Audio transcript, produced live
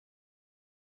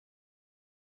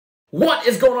What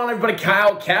is going on, everybody?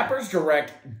 Kyle,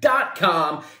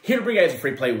 CappersDirect.com, here to bring you guys a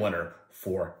free play winner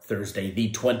for Thursday,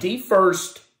 the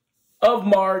 21st of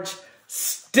March.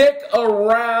 Stick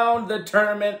around the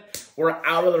tournament. We're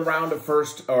out of the round of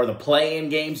first, or the play-in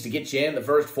games to get you in. The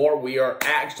first four, we are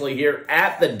actually here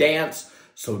at the dance,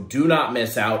 so do not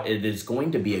miss out. It is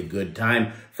going to be a good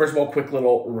time. First of all, quick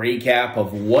little recap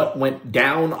of what went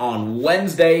down on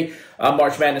Wednesday.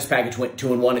 March Madness package went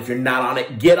 2-1. If you're not on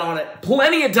it, get on it.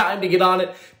 Plenty of time to get on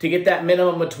it to get that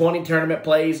minimum of 20 tournament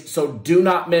plays, so do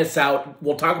not miss out.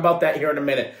 We'll talk about that here in a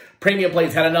minute. Premium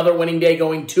plays had another winning day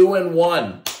going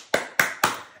 2-1.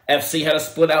 FC had a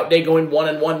split-out day going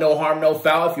 1-1, no harm, no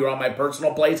foul. If you're on my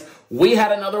personal plays, we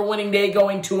had another winning day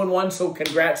going 2-1, so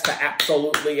congrats to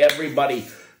absolutely everybody.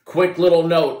 Quick little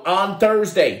note, on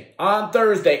Thursday,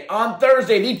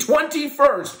 the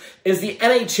 21st, is the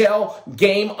NHL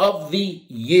Game of the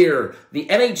Year. The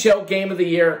NHL Game of the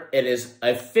Year, it is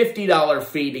a $50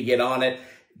 fee to get on it.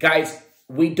 Guys,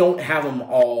 we don't have them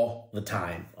all the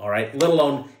time, all right? Let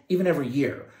alone even every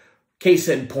year. Case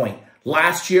in point.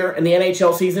 Last year in the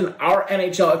NHL season, our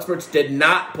NHL experts did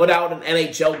not put out an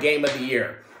NHL Game of the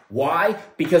Year. Why?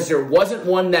 Because there wasn't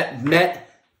one that met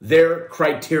their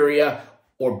criteria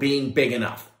or being big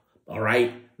enough. All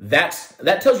right?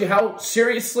 That tells you how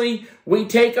seriously we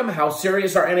take them, how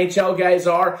serious our NHL guys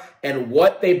are, and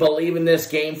what they believe in this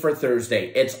game for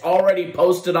Thursday. It's already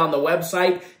posted on the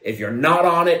website. If you're not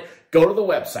on it, go to the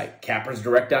website,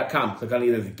 CappersDirect.com. Click on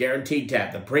either the Guaranteed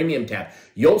tab, the Premium tab.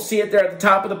 You'll see it there at the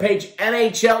top of the page,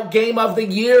 NHL Game of the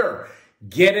Year.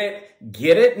 Get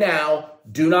it now.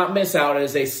 Do not miss out. It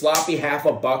is a sloppy half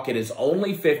a buck. It is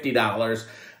only $50.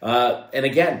 And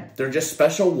again, they're just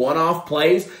special one-off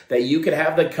plays that you can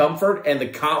have the comfort and the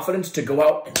confidence to go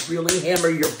out and really hammer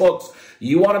your books.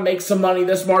 You want to make some money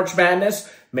this March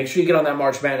Madness? Make sure you get on that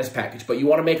March Madness package. But you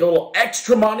want to make a little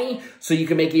extra money so you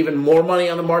can make even more money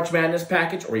on the March Madness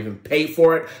package or even pay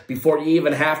for it before you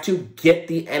even have to? Get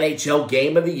the NHL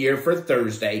Game of the Year for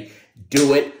Thursday.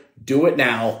 Do it. Do it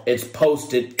now. It's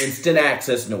posted. Instant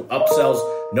access. No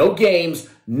upsells. No games.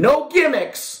 No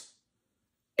gimmicks.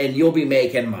 And you'll be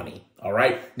making money. All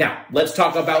right? Now, let's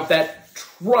talk about that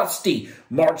trusty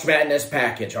March Madness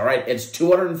package. All right? It's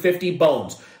 250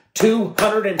 bones.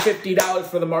 $250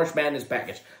 for the March Madness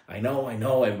package. I know.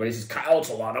 Everybody says, Kyle, it's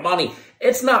a lot of money.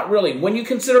 It's not really. When you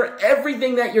consider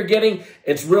everything that you're getting,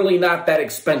 it's really not that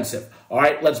expensive. All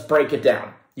right, let's break it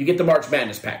down. You get the March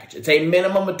Madness package. It's a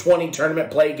minimum of 20 tournament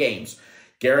play games.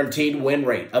 Guaranteed win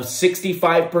rate of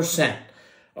 65%.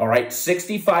 All right,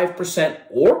 65%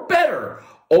 or better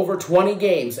over 20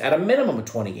 games at a minimum of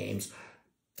 20 games.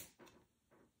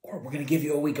 Or we're going to give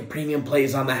you a week of premium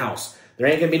plays on the house. There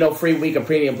ain't going to be no free week of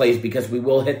premium plays because we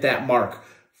will hit that mark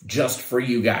just for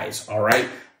you guys, all right?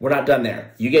 We're not done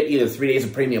there. You get either 3 days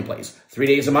of premium plays, 3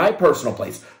 days of my personal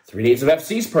plays, 3 days of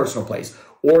FC's personal plays,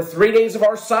 or 3 days of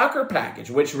our soccer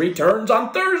package, which returns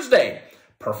on Thursday.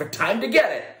 Perfect time to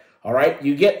get it, all right?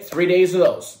 You get 3 days of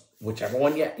those, whichever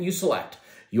one you select.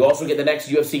 You also get the next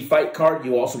UFC fight card.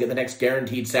 You also get the next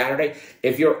Guaranteed Saturday.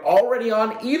 If you're already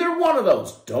on either one of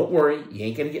those, don't worry. You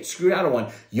ain't going to get screwed out of one.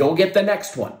 You'll get the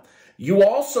next one. You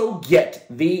also get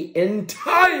the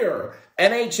entire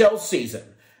NHL season.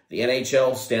 The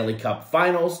NHL Stanley Cup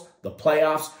Finals, the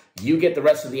playoffs. You get the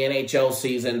rest of the NHL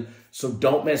season, so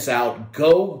don't miss out.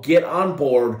 Go get on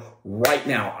board right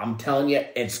now. I'm telling you,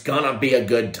 it's going to be a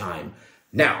good time.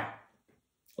 Now,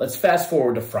 let's fast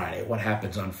forward to Friday. What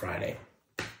happens on Friday?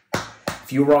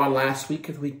 If you were on last week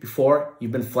or the week before,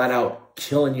 you've been flat out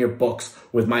killing your books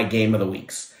with my Game of the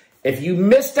Weeks. If you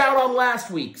missed out on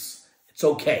last week's, it's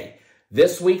okay.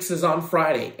 This week's is on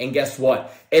Friday, and guess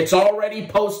what? It's already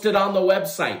posted on the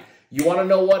website. You want to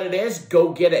know what it is?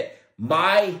 Go get it.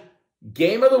 My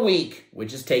Game of the Week,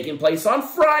 which is taking place on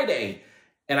Friday,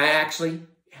 and it's a little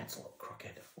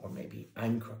crooked, or maybe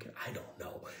I'm crooked. I don't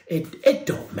know. It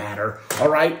don't matter, all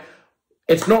right?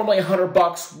 It's normally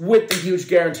 $100 with the huge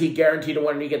guarantee to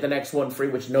win, and you get the next one free,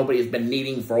 which nobody has been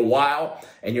needing for a while,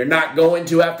 and you're not going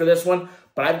to after this one.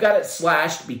 But I've got it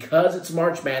slashed because it's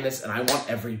March Madness, and I want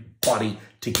everybody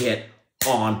to get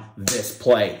on this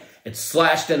play. It's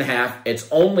slashed in half. It's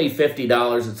only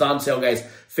 $50. It's on sale, guys.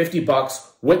 $50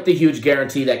 with the huge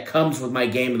guarantee that comes with my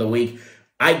Game of the Week.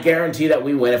 I guarantee that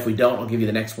we win. If we don't, I'll give you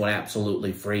the next one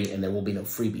absolutely free, and there will be no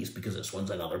freebies because this one's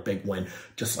another big win,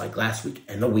 just like last week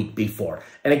and the week before.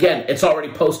 And again, it's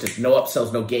already posted. No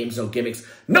upsells, no games, no gimmicks,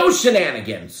 no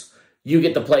shenanigans. You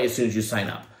get the play as soon as you sign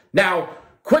up. Now,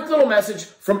 quick little message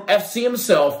from FC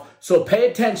himself, so pay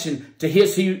attention to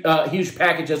his huge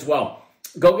package as well.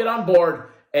 Go get on board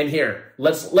And here,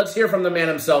 let's hear from the man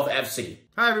himself, FC.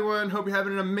 Hi everyone, hope you're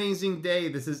having an amazing day.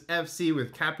 This is FC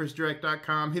with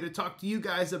CappersDirect.com, here to talk to you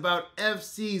guys about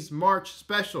FC's March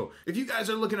special. If you guys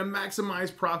are looking to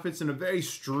maximize profits in a very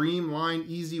streamlined,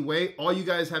 easy way, all you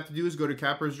guys have to do is go to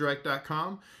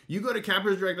CappersDirect.com. You go to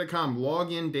CappersDirect.com,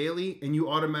 log in daily, and you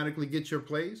automatically get your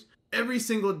plays. Every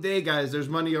single day, guys, there's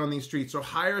money on these streets, so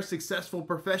hire a successful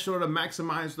professional to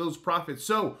maximize those profits.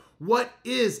 So what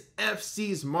is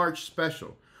FC's March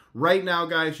special? Right now,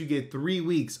 guys, you get 3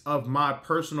 weeks of my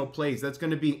personal plays. That's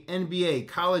going to be NBA,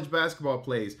 college basketball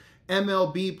plays,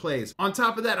 MLB plays. On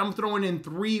top of that, I'm throwing in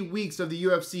 3 weeks of the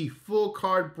UFC full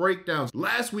card breakdowns.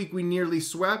 Last week, we nearly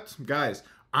swept. Guys,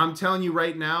 I'm telling you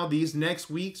right now, these next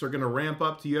weeks are going to ramp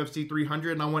up to UFC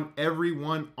 300, and I want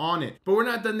everyone on it. But we're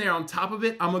not done there. On top of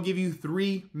it, I'm going to give you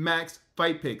 3 max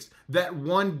fight picks. That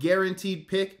one guaranteed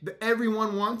pick that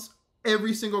everyone wants,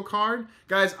 every single card.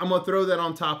 Guys, I'm going to throw that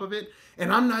on top of it.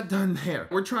 And I'm not done there.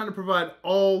 We're trying to provide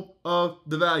all of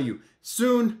the value.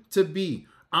 Soon to be,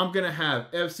 I'm going to have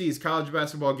FC's College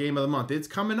Basketball Game of the Month. It's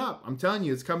coming up. I'm telling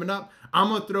you, it's coming up. I'm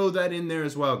going to throw that in there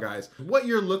as well, guys. What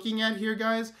you're looking at here,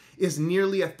 guys, is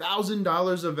nearly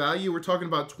 $1,000 of value. We're talking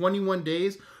about 21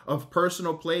 days of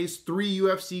personal plays, 3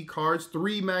 UFC cards,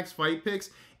 3 max fight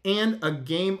picks, and a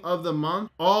game of the month,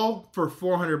 all for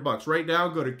 $400. Right now,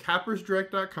 go to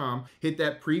CappersDirect.com, hit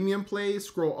that premium plays,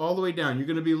 scroll all the way down. You're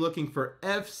gonna be looking for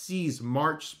FC's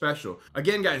March special.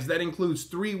 Again, guys, that includes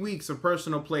 3 weeks of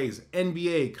personal plays,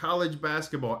 NBA, college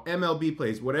basketball, MLB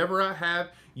plays, whatever I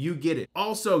have, you get it.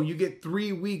 Also, you get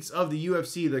 3 weeks of the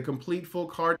UFC, the complete full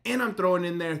card, and I'm throwing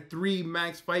in there 3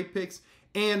 max fight picks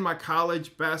and my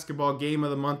college basketball game of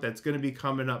the month that's going to be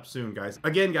coming up soon, guys.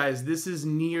 Again, guys, this is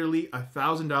nearly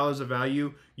 $1,000 of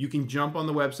value. You can jump on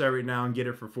the website right now and get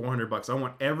it for $400. I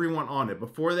want everyone on it.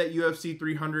 Before that UFC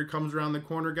 300 comes around the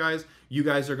corner, guys, you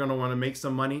guys are going to want to make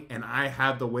some money, and I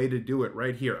have the way to do it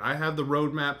right here. I have the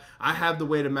roadmap. I have the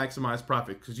way to maximize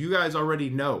profit, because you guys already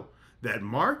know that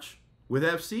March with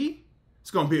FC, it's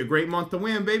going to be a great month to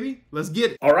win, baby. Let's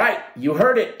get it. All right, you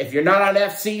heard it. If you're not on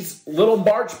FC's little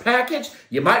March package,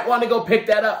 you might want to go pick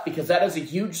that up, because that is a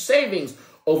huge savings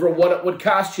over what it would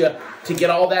cost you to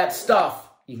get all that stuff.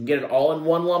 You can get it all in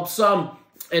one lump sum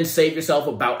and save yourself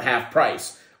about half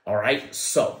price. All right,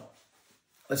 so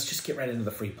let's just get right into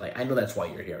the free play. I know that's why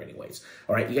you're here anyways.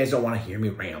 All right, you guys don't want to hear me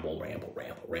ramble.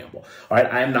 All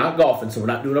right, I am not golfing, so we're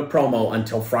not doing a promo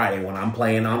until Friday when I'm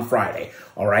playing on Friday.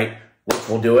 All right, which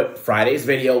we'll do it. Friday's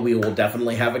video, we will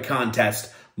definitely have a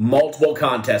contest, multiple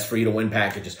contests for you to win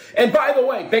packages. And by the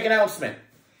way, big announcement.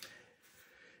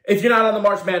 If you're not on the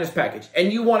March Madness package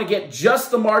and you want to get just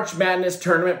the March Madness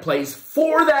tournament plays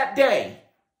for that day,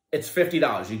 it's $50.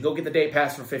 You can go get the day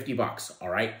pass for $50, all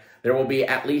right? There will be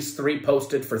at least 3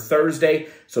 posted for Thursday,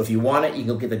 so if you want it, you can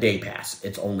go get the day pass.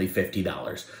 It's only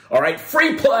 $50. All right,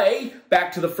 free play.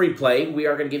 Back to the free play. We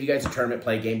are going to give you guys a tournament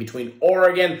play game between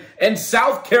Oregon and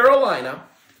South Carolina.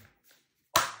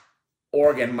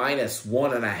 Oregon minus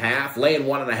 1.5, laying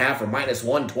 1.5 or minus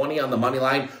 120 on the money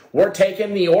line. We're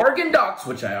taking the Oregon Ducks,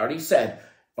 which I already said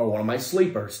are one of my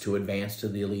sleepers to advance to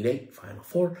the Elite Eight, Final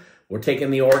Four. We're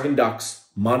taking the Oregon Ducks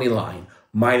money line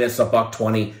minus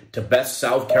 $120 to best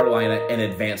South Carolina and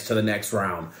advance to the next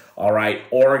round. All right,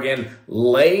 Oregon,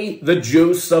 lay the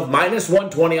juice of minus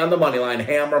 120 on the money line.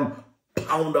 Hammer them,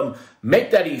 pound them,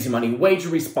 make that easy money, wager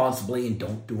responsibly, and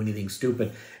don't do anything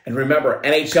stupid. And remember,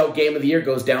 NHL Game of the Year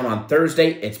goes down on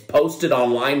Thursday. It's posted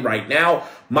online right now.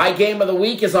 My Game of the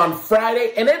Week is on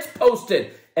Friday, and it's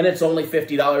posted. And it's only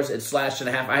 $50. It's slashed in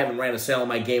half. I haven't ran a sale on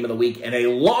my Game of the Week in a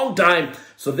long time.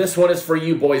 So this one is for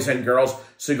you, boys and girls.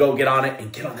 So go get on it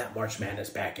and get on that March Madness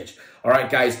package. All right,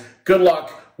 guys, good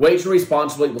luck. Wager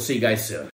responsibly. We'll see you guys soon.